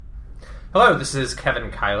Hello, this is Kevin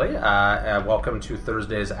Kiley. Welcome to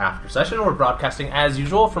Thursday's After Session. We're broadcasting as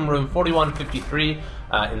usual from room 4153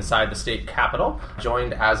 inside the state capitol.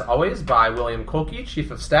 Joined as always by William Kolke,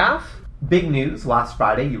 Chief of Staff. Big news, last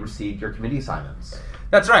Friday you received your committee assignments.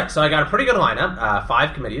 That's right. So I got a pretty good lineup,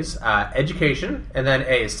 5 committees, education, and then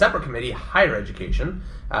a separate committee, higher education,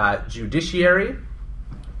 judiciary,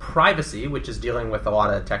 privacy, which is dealing with a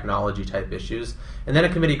lot of technology type issues, and then a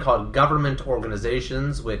committee called government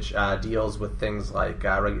organizations, which deals with things like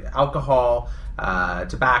alcohol,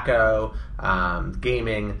 tobacco,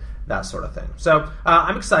 gaming, that sort of thing. So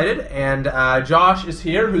I'm excited, and Josh is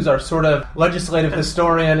here, who's our sort of legislative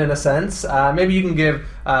historian in a sense. Maybe you can give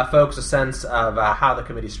folks a sense of how the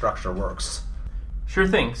committee structure works. Sure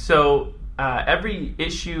thing. So every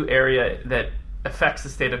issue area that affects the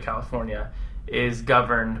state of California is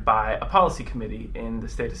governed by a policy committee in the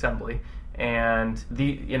state assembly, and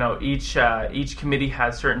each committee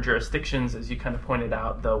has certain jurisdictions, as you kind of pointed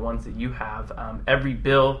out, the ones that you have. Every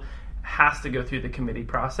bill has to go through the committee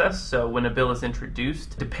process. So when a bill is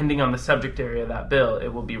introduced, depending on the subject area of that bill, it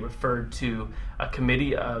will be referred to a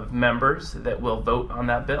committee of members that will vote on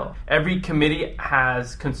that bill. Every committee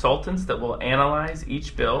has consultants that will analyze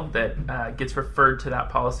each bill that gets referred to that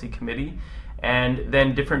policy committee. And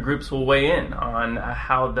then different groups will weigh in on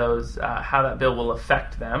how that bill will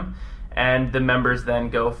affect them, and the members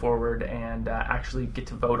then go forward and actually get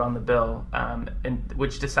to vote on the bill,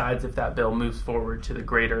 which decides if that bill moves forward to the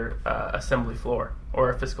greater assembly floor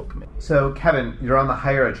or a fiscal committee. So, Kevin, you're on the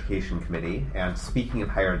Higher Education Committee, and speaking of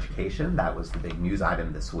higher education, that was the big news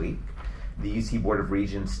item this week. The UC Board of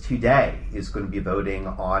Regents today is going to be voting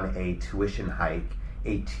on a tuition hike,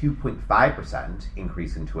 a 2.5%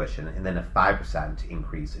 increase in tuition, and then a 5%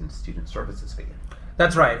 increase in student services fee.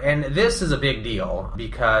 That's right, and this is a big deal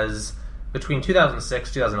because between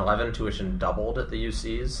 2006 2011, tuition doubled at the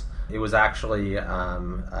UCs. It was actually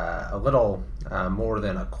a little more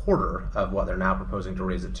than a quarter of what they're now proposing to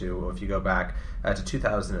raise it to if you go back to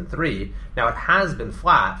 2003. Now, it has been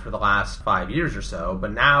flat for the last 5 years or so,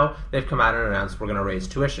 but now they've come out and announced we're going to raise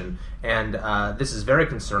tuition. And this is very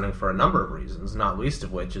concerning for a number of reasons, not least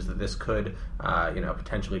of which is that this could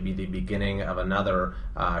potentially be the beginning of another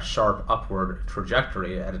sharp upward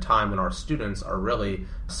trajectory at a time when our students are really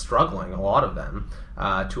struggling, a lot of them,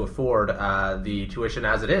 to afford the tuition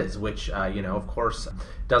as it is, which, of course,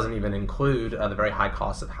 doesn't even include the very high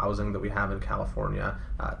cost of housing that we have in California,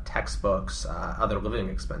 textbooks, other living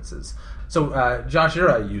expenses. So, Josh, you're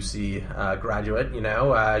a UC graduate,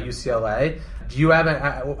 UCLA. Do you have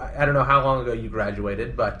I don't know how long ago you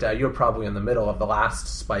graduated, but you're probably in the middle of the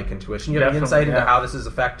last spike in tuition. You have any insight into how this is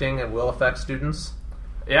affecting and will affect students?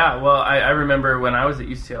 Yeah, well, I remember when I was at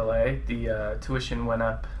UCLA, the tuition went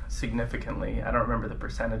up significantly. I don't remember the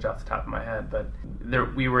percentage off the top of my head, but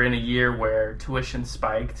we were in a year where tuition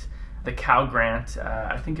spiked. The Cal Grant,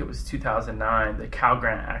 I think it was 2009, the Cal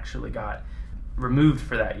Grant actually got removed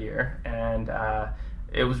for that year, and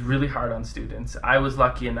it was really hard on students. I was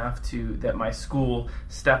lucky enough that my school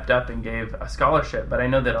stepped up and gave a scholarship, but I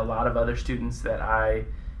know that a lot of other students that I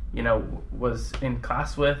was in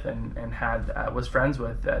class with and was friends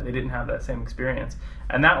with, they didn't have that same experience.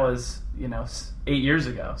 And that was, 8 years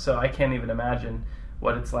ago. So I can't even imagine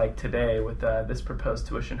what it's like today with this proposed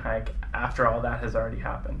tuition hike after all that has already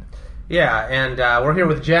happened. Yeah, and we're here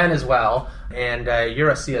with Jen as well, and you're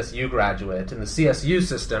a CSU graduate, and the CSU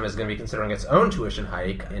system is going to be considering its own tuition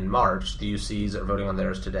hike in March. The UCs are voting on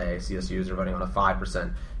theirs today. CSUs are voting on a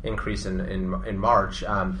 5% increase in March.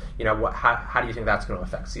 How do you think that's going to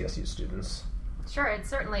affect CSU students? Sure, it's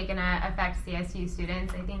certainly going to affect CSU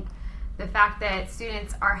students. I think the fact that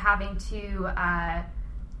students are having to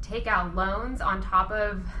take out loans on top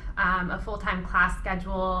of a full-time class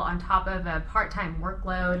schedule, on top of a part-time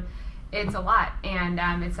workload, it's a lot, and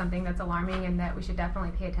it's something that's alarming and that we should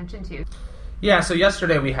definitely pay attention to. Yeah, so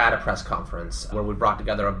yesterday we had a press conference where we brought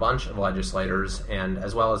together a bunch of legislators and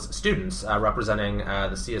as well as students representing the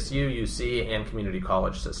CSU, UC, and community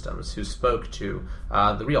college systems who spoke to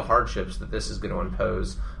the real hardships that this is going to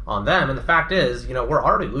impose on them. And the fact is, we're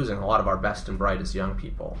already losing a lot of our best and brightest young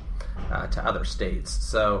people to other states.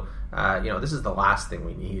 So, this is the last thing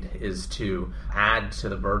we need, is to add to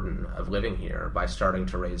the burden of living here by starting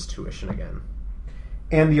to raise tuition again.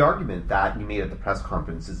 And the argument that you made at the press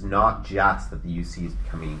conference is not just that the UC is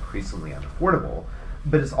becoming increasingly unaffordable,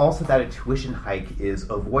 but it's also that a tuition hike is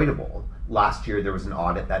avoidable. Last year there was an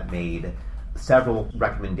audit that made several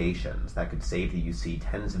recommendations that could save the UC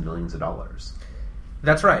tens of millions of dollars.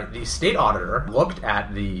 That's right. The state auditor looked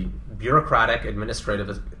at the bureaucratic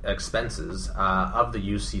administrative expenses of the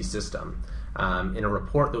UC system in a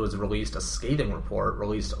report that was released, a scathing report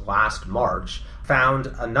released last March, found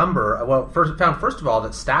first of all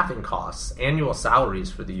that staffing costs, annual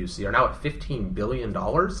salaries for the UC are now at $15 billion,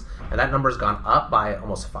 and that number has gone up by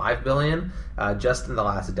almost $5 billion just in the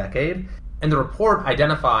last decade. And the report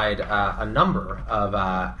identified a number of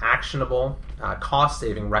actionable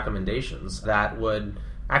cost-saving recommendations that would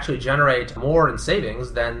actually generate more in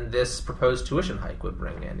savings than this proposed tuition hike would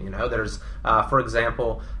bring in. There's, for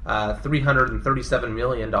example, $337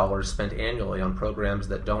 million spent annually on programs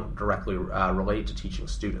that don't directly relate to teaching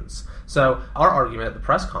students. So our argument at the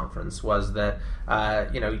press conference was that,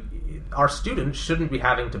 our students shouldn't be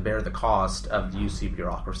having to bear the cost of the UC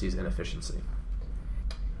bureaucracy's inefficiency.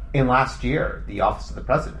 In last year, the Office of the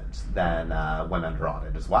President then went under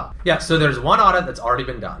audit as well. Yeah, so there's one audit that's already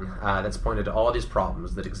been done that's pointed to all these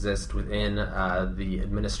problems that exist within the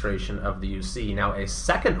administration of the UC. Now, a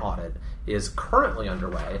second audit is currently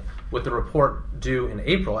underway with the report due in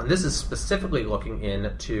April, and this is specifically looking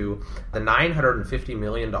into the $950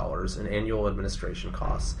 million in annual administration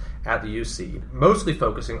costs at the UC, mostly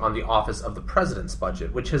focusing on the Office of the President's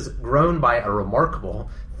budget, which has grown by a remarkable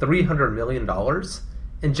 $300 million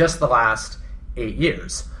in just the last 8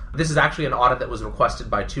 years. This is actually an audit that was requested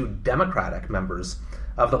by 2 Democratic members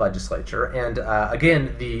of the legislature, and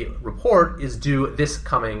again, the report is due this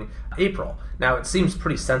coming April. Now, it seems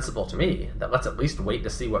pretty sensible to me that let's at least wait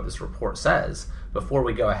to see what this report says before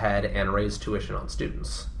we go ahead and raise tuition on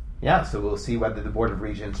students. Yeah, so we'll see whether the Board of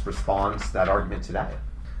Regents responds to that argument today.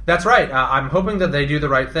 That's right. I'm hoping that they do the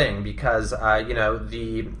right thing because, the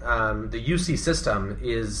UC system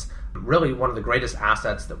is really one of the greatest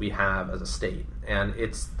assets that we have as a state. And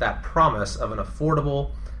it's that promise of an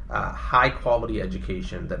affordable, high-quality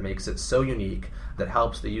education that makes it so unique, that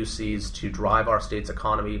helps the UCs to drive our state's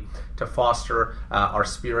economy, to foster our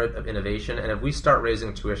spirit of innovation. And if we start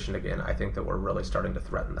raising tuition again, I think that we're really starting to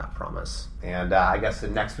threaten that promise. And I guess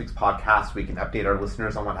in next week's podcast, we can update our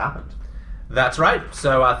listeners on what happened. That's right.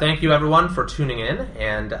 So thank you, everyone, for tuning in.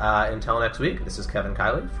 And until next week, this is Kevin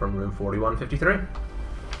Kiley from Room 4153.